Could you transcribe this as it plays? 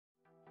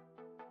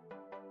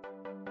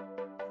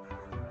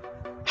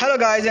Hello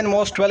guys and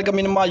most welcome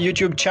in my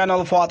YouTube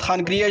channel Fuad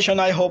Khan Creation.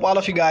 I hope all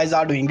of you guys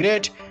are doing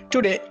great.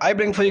 Today I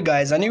bring for you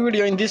guys a new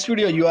video. In this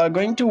video you are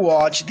going to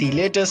watch the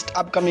latest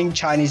upcoming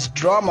Chinese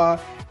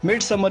drama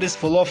Midsummer is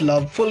Full of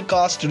Love, full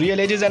cast,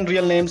 real ages and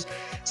real names.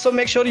 So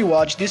make sure you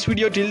watch this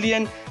video till the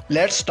end.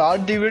 Let's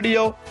start the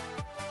video.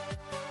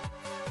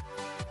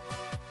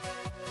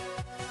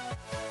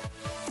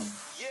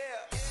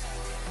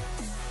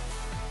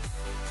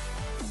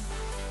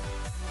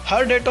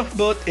 Her date of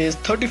birth is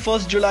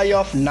 31st July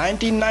of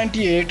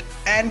 1998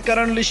 and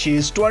currently she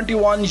is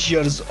 21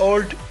 years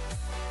old.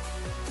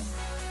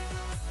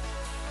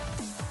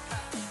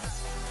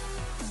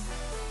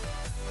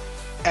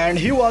 And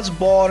he was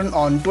born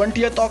on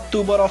 20th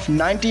October of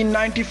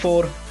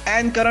 1994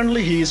 and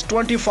currently he is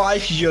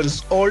 25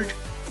 years old.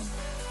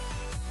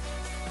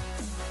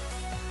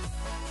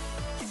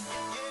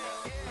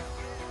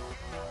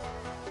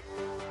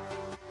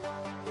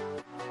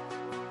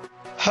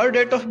 Her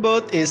date of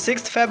birth is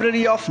 6th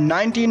February of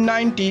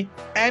 1990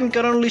 and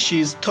currently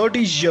she is 30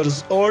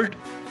 years old.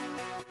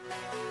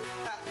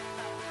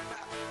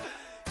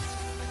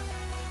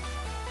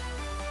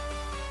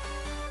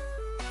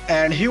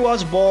 And he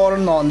was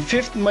born on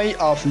 5th May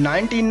of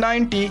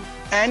 1990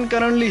 and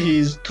currently he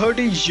is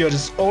 30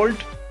 years old.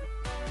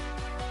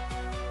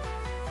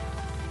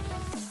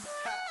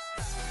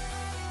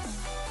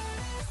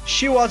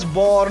 She was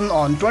born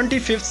on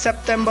 25th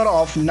September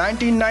of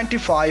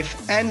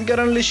 1995 and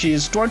currently she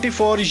is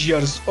 24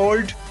 years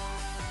old.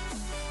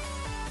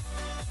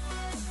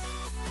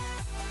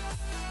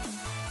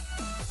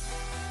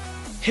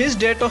 His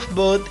date of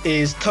birth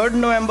is 3rd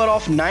November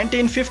of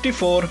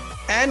 1954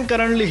 and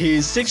currently he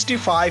is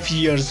 65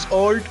 years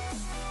old.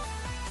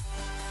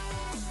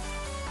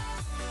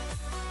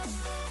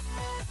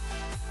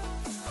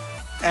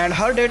 And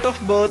her date of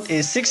birth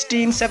is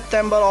 16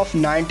 September of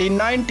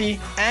 1990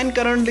 and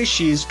currently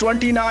she is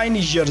 29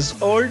 years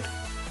old.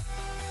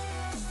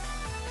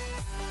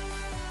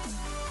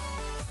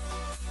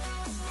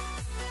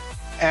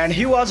 And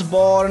he was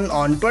born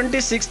on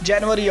 26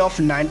 January of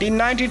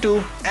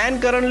 1992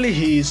 and currently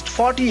he is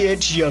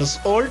 48 years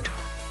old.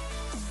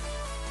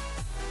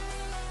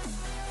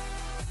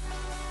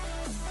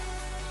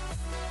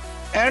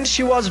 And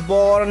she was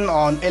born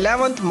on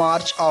 11th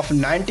March of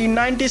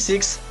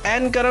 1996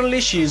 and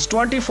currently she is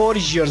 24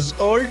 years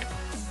old.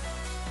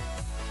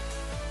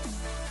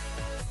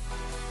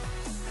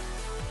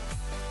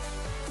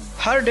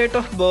 Her date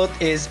of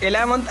birth is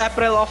 11th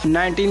April of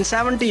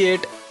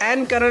 1978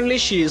 and currently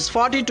she is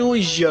 42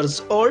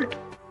 years old.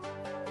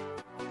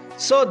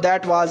 So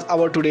that was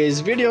our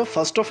today's video.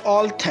 First of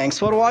all, thanks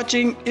for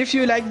watching. If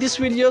you like this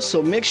video,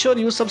 so make sure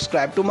you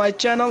subscribe to my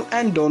channel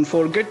and don't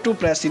forget to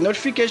press the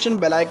notification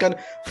bell icon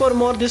for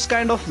more this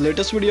kind of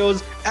latest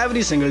videos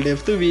every single day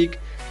of the week.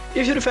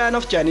 If you're a fan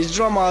of Chinese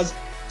dramas,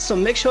 so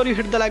make sure you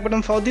hit the like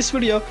button for this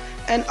video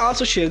and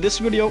also share this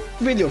video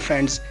with your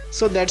friends.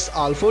 So that's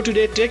all for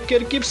today. Take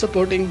care, keep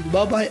supporting,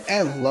 bye bye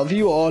and love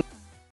you all.